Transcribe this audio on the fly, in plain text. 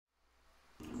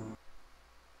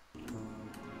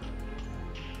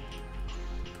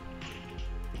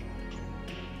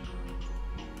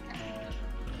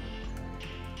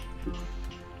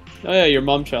Oh yeah, your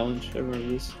mom challenge. I remember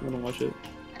this. I wanna watch it.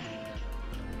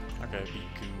 Okay, be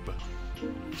Goop.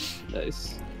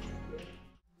 Nice.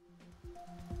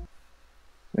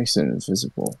 Makes it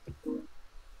invisible.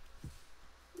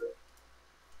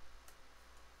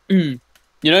 You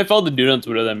know, I followed the dude on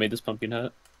Twitter that made this pumpkin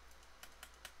hat.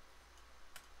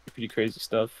 Pretty crazy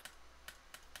stuff.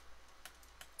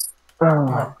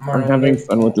 I'm having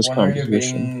fun with this when are you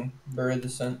composition. getting buried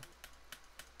descent?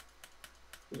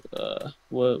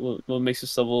 What makes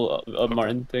this level a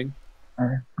Martin thing?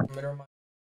 The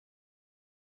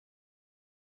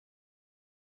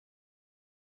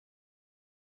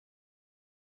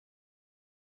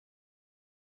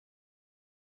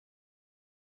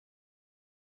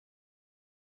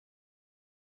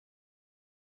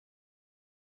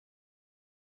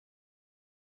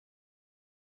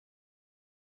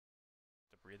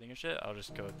breathing and shit, I'll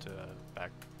just go to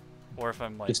back. Or if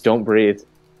I'm like. Just don't breathe.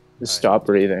 Just stop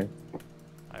breathing.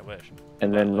 I wish.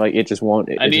 And then like it just won't.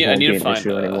 I need be to an find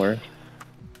issue anymore.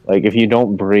 Like if you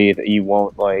don't breathe, you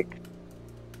won't like.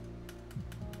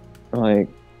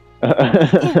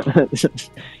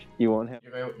 You won't have.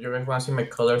 You're going to see my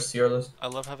colors tier list? I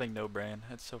love having no brain.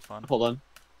 It's so fun. Hold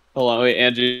on, wait,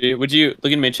 Andrew, would you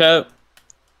look in main chat?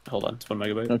 Hold on, it's 1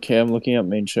 megabyte. Okay, I'm looking at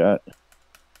main chat.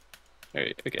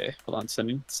 Alright, okay, hold on,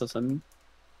 sending, still sending.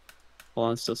 Hold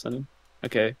on, still sending.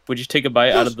 Okay, would you take a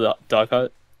bite out of the dog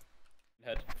hut?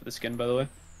 Head for the skin, by the way.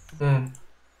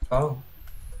 Oh.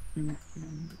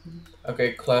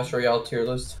 Okay, Clash Royale tier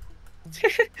list.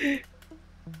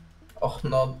 Oh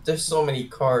no, there's so many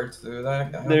cards, dude.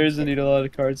 There isn't a lot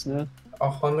of cards now.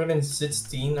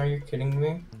 116? Are you kidding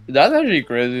me? That's actually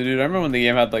crazy, dude. I remember when the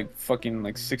game had like fucking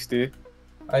like 60.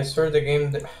 I swear the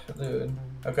game, dude.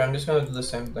 Okay, I'm just gonna do the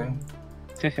same thing.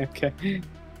 Okay. Okay.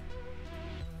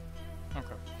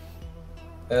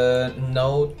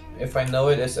 No. If I know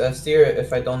it, it's S tier.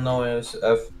 If I don't know it, it's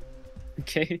F.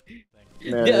 Okay.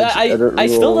 Man, Yeah, I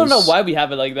still don't know why we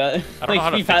have it like that.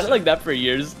 Like we've had it like that for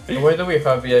years. Why do we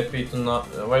have VIP to not?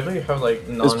 Why do we have like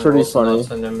non? It's pretty funny.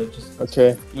 And images?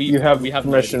 Okay, you have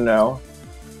permission now.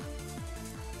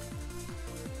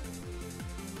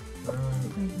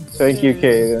 Thank you,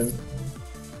 Kaden.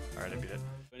 Alright, I beat it.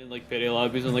 In like payday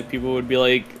lobbies, and like people would be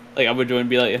like I would join, and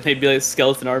be like, and they'd be like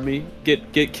skeleton army,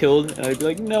 get killed, and I'd be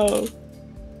like, no.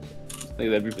 Like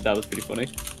that was pretty funny.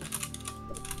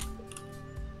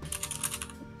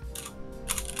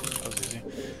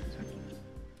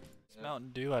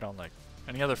 Mountain Dew I don't like.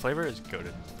 Any other flavor is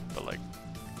goated, but like.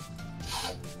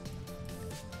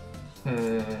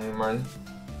 Martin.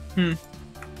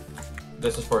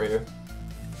 This is for you.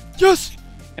 Yes!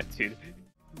 Dude.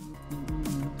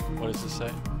 What does this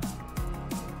say?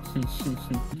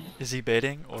 Is he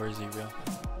baiting or is he real?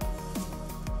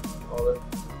 All it.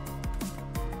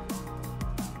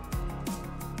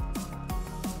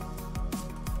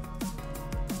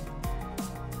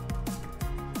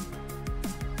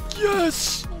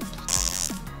 Yes!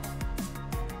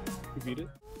 You beat it?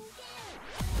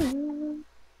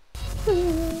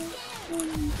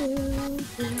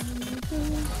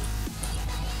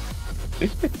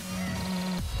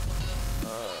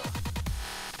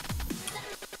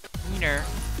 Wiener.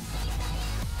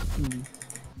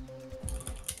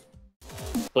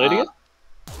 Play it again?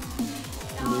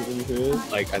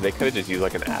 Like, they could have just used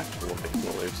like an actual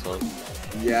Maple Wave song.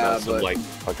 Yeah, not some like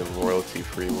fucking royalty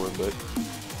free one, but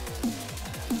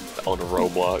on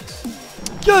Roblox.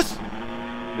 Yes!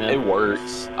 Yeah. It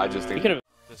works. I just think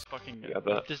This fucking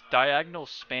that. this diagonal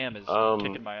spam is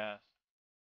kicking my ass.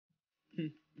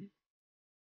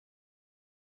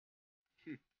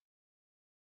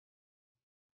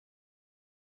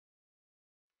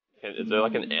 Is there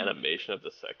like an animation of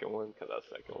the second one? Cause that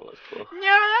second one was cool.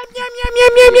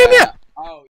 Oh,